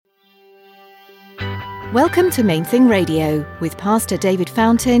Welcome to Main Thing Radio with Pastor David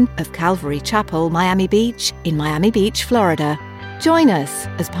Fountain of Calvary Chapel, Miami Beach, in Miami Beach, Florida. Join us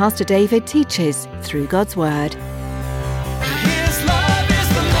as Pastor David teaches through God's Word. His love is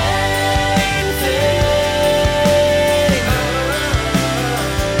the main thing.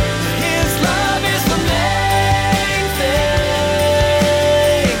 His love is the main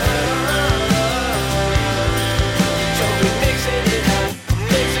thing. So we're mixing it up,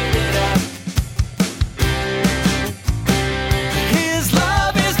 mixing it up. His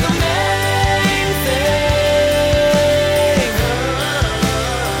love is the main thing.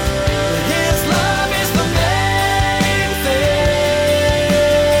 His love is the main thing.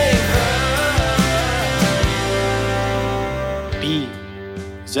 Be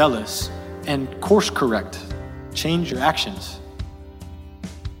zealous and course correct. Change your actions.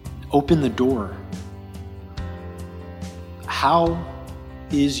 Open the door. How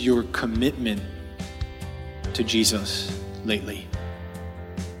is your commitment to Jesus lately?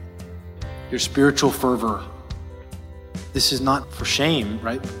 Your spiritual fervor. This is not for shame,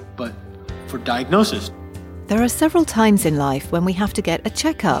 right? But for diagnosis. There are several times in life when we have to get a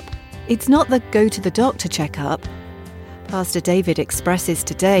checkup. It's not the go to the doctor checkup. Pastor David expresses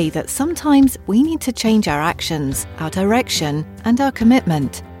today that sometimes we need to change our actions, our direction, and our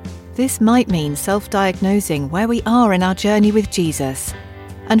commitment. This might mean self-diagnosing where we are in our journey with Jesus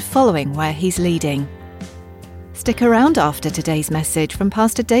and following where He's leading. Stick around after today's message from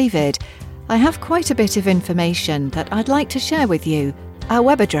Pastor David. I have quite a bit of information that I'd like to share with you. Our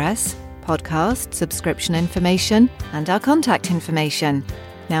web address, podcast, subscription information, and our contact information.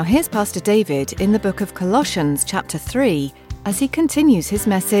 Now here's Pastor David in the book of Colossians chapter 3 as he continues his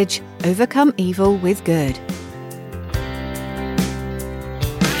message, Overcome Evil with Good.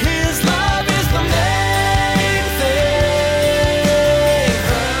 His love is the main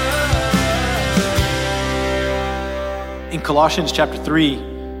thing. In Colossians chapter 3,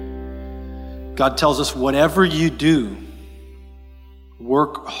 God tells us, whatever you do,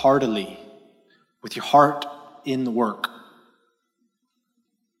 work heartily, with your heart in the work,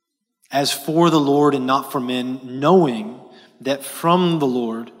 as for the Lord and not for men, knowing that from the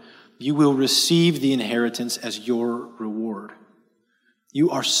Lord you will receive the inheritance as your reward. You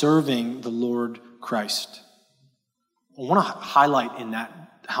are serving the Lord Christ. I want to highlight in that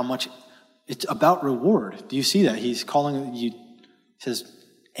how much it's about reward. Do you see that? He's calling you, says,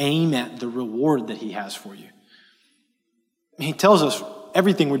 aim at the reward that He has for you. He tells us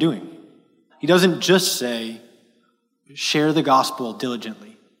everything we're doing. He doesn't just say, share the gospel diligently.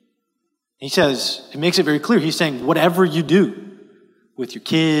 He says, it makes it very clear. He's saying, whatever you do with your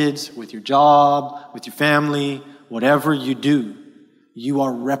kids, with your job, with your family, whatever you do, you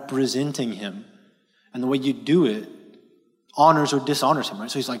are representing Him. And the way you do it honors or dishonors Him,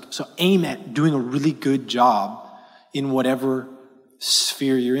 right? So he's like, so aim at doing a really good job in whatever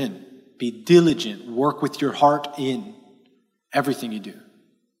sphere you're in. Be diligent. Work with your heart in everything you do.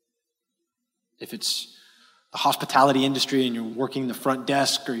 If it's the hospitality industry and you're working the front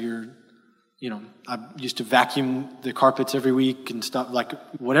desk, or I used to vacuum the carpets every week and stuff, like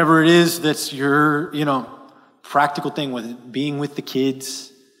whatever it is that's your, practical thing with it, being with the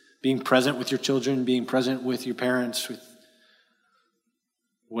kids, being present with your children, being present with your parents, with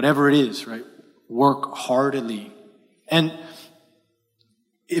whatever it is, right? Work heartily. And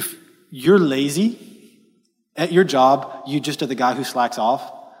if you're lazy at your job, you just are the guy who slacks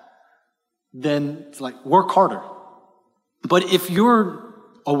off, then it's like, work harder. But if you're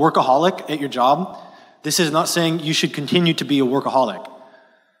a workaholic at your job, this is not saying you should continue to be a workaholic.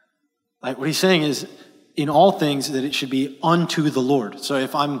 Like what he's saying is, in all things, that it should be unto the Lord. So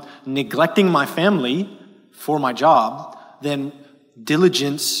if I'm neglecting my family for my job, then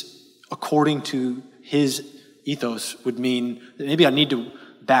diligence according to His ethos would mean that maybe I need to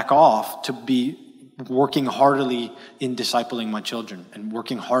back off to be working heartily in discipling my children and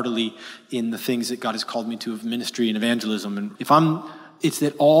working heartily in the things that God has called me to of ministry and evangelism. And it's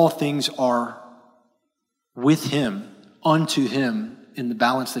that all things are with Him, unto Him, in the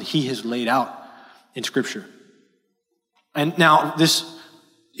balance that He has laid out in Scripture. And now this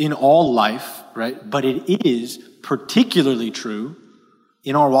in all life, right? But it is particularly true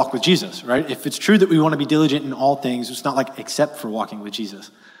in our walk with Jesus, right? If it's true that we want to be diligent in all things, it's not like except for walking with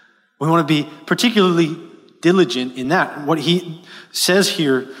Jesus. We want to be particularly diligent in that. What he says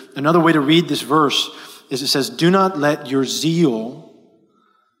here, another way to read this verse is it says, do not let your zeal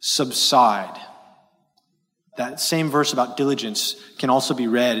subside. That same verse about diligence can also be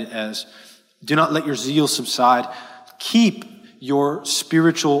read as, do not let your zeal subside. Keep your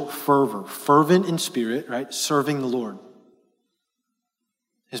spiritual fervor, fervent in spirit, right? Serving the Lord.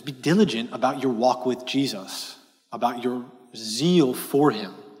 is be diligent about your walk with Jesus, about your zeal for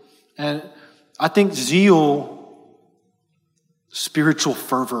him. And I think zeal, spiritual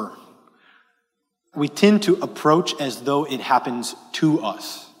fervor, we tend to approach as though it happens to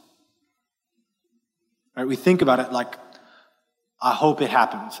us. Right? We think about it like, I hope it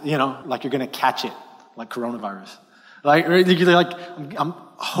happens, like you're going to catch it, like coronavirus. Like, you're like, I'm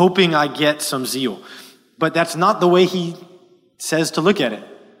hoping I get some zeal. But that's not the way he says to look at it.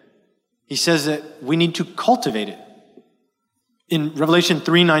 He says that we need to cultivate it. In Revelation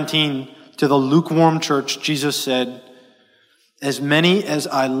 3:19, to the lukewarm church, Jesus said, "As many as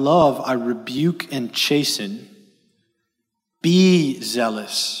I love, I rebuke and chasten. Be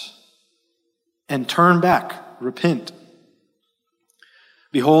zealous and turn back, repent.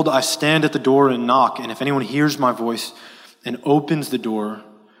 Behold, I stand at the door and knock, and if anyone hears my voice and opens the door,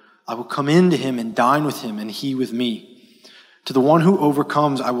 I will come in to him and dine with him, and he with me. To the one who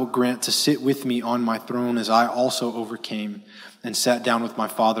overcomes, I will grant to sit with me on my throne, as I also overcame and sat down with my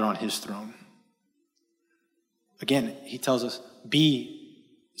Father on his throne." Again, he tells us, be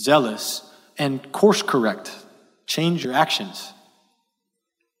zealous and course correct. Change your actions.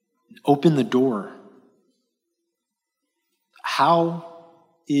 Open the door. How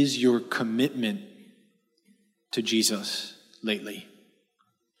is your commitment to Jesus lately?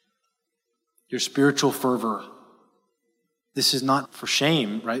 Your spiritual fervor. This is not for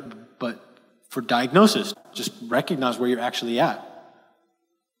shame, right? But for diagnosis. Just recognize where you're actually at.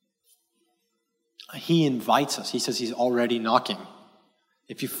 He invites us. He says he's already knocking.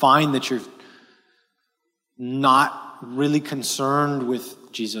 If you find that you're not really concerned with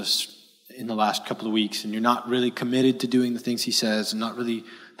Jesus in the last couple of weeks, and you're not really committed to doing the things he says, and not really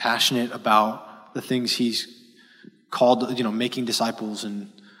passionate about the things he's called, making disciples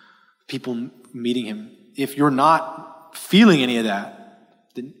and people meeting him. If you're not feeling any of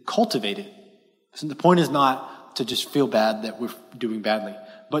that, then cultivate it. So the point is not to just feel bad that we're doing badly,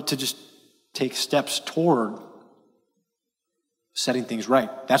 but to just take steps toward setting things right.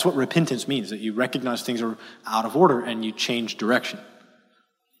 That's what repentance means, that you recognize things are out of order and you change direction.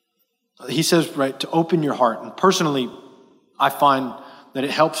 He says, right, to open your heart. And personally, I find that it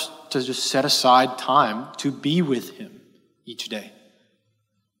helps to just set aside time to be with him each day.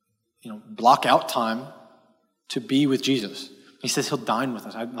 Block out time to be with Jesus. He says he'll dine with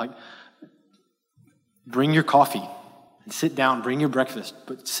us. Bring your coffee and sit down, bring your breakfast,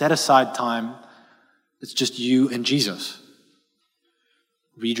 but set aside time. It's just you and Jesus.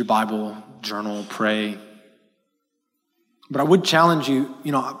 Read your Bible, journal, pray. But I would challenge you,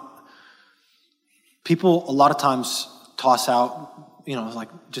 people a lot of times toss out, like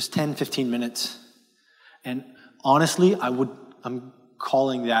just 10, 15 minutes. And honestly, I'm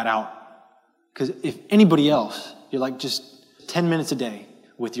calling that out. Because if anybody else, you're like just 10 minutes a day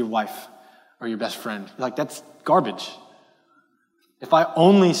with your wife or your best friend. You're like, that's garbage. If I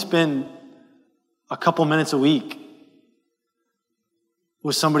only spend a couple minutes a week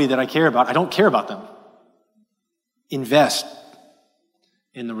with somebody that I care about, I don't care about them. Invest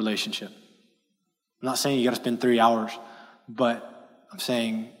in the relationship. I'm not saying you got to spend 3 hours, but I'm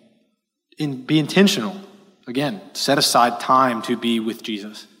saying be intentional. Again, set aside time to be with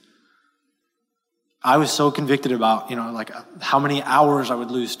Jesus. I was so convicted about, how many hours I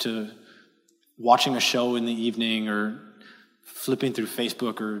would lose to watching a show in the evening or flipping through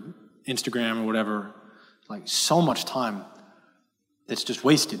Facebook or Instagram or whatever. Like so much time that's just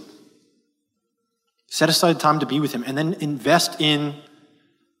wasted. Set aside time to be with him and then invest in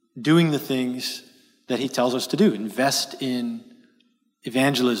doing the things that he tells us to do. Invest in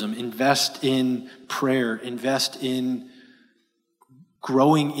evangelism, invest in prayer, invest in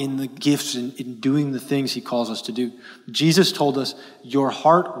growing in the gifts and in doing the things he calls us to do. Jesus told us, your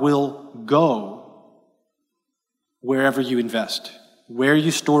heart will go wherever you invest. Where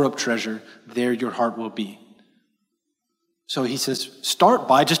you store up treasure, there your heart will be. So he says, start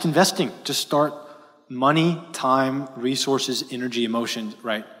by just investing. Just start money, time, resources, energy, emotion,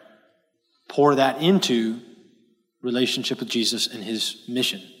 right? Pour that into relationship with Jesus and his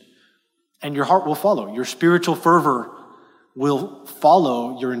mission. And your heart will follow. Your spiritual fervor will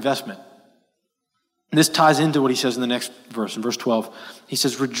follow your investment. And this ties into what he says in the next verse, in verse 12. He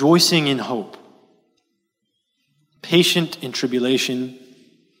says, rejoicing in hope, patient in tribulation,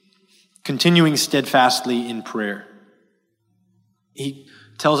 continuing steadfastly in prayer. He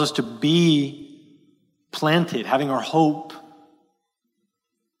tells us to be planted, having our hope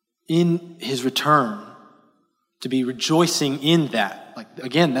in his return, to be rejoicing in that. Like,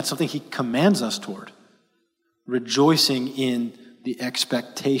 again, that's something he commands us toward. Rejoicing in the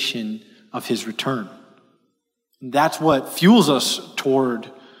expectation of his return. That's what fuels us toward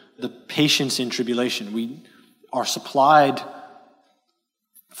the patience in tribulation. We are supplied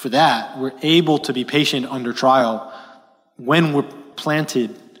for that. We're able to be patient under trial when we're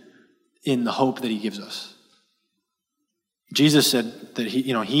planted in the hope that he gives us. Jesus said that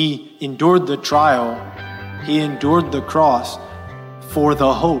he endured the trial, he endured the cross for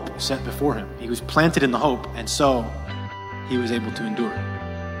the hope set before him. He was planted in the hope, and so he was able to endure.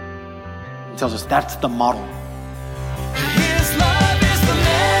 He tells us that's the model. His love is the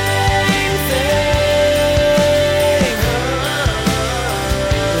main thing.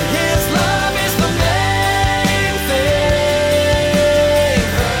 His love is the main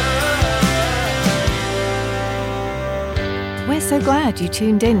thing. We're so glad you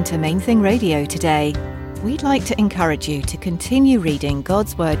tuned in to Main Thing Radio today. We'd like to encourage you to continue reading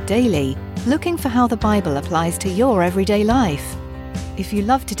God's Word daily, looking for how the Bible applies to your everyday life. If you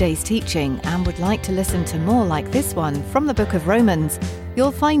love today's teaching and would like to listen to more like this one from the book of Romans,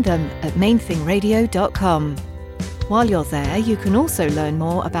 you'll find them at mainthingradio.com. While you're there, you can also learn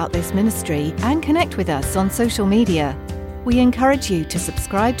more about this ministry and connect with us on social media. We encourage you to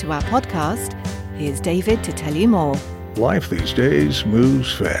subscribe to our podcast. Here's David to tell you more. Life these days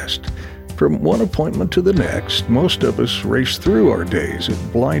moves fast. From one appointment to the next, most of us race through our days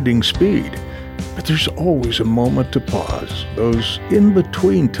at blinding speed. But there's always a moment to pause. Those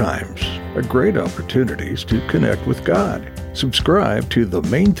in-between times are great opportunities to connect with God. Subscribe to the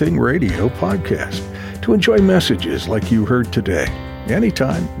Main Thing Radio podcast to enjoy messages like you heard today,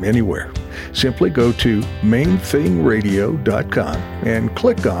 anytime, anywhere. Simply go to mainthingradio.com and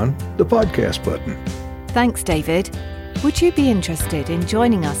click on the podcast button. Thanks, David. Would you be interested in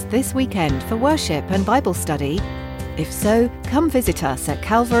joining us this weekend for worship and Bible study? If so, come visit us at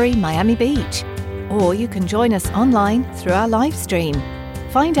Calvary, Miami Beach. Or you can join us online through our live stream.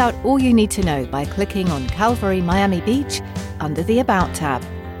 Find out all you need to know by clicking on Calvary, Miami Beach under the About tab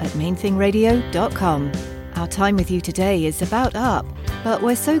at mainthingradio.com. Our time with you today is about up, but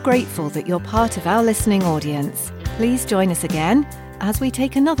we're so grateful that you're part of our listening audience. Please join us again as we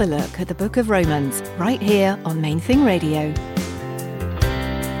take another look at the book of Romans right here on Main Thing Radio.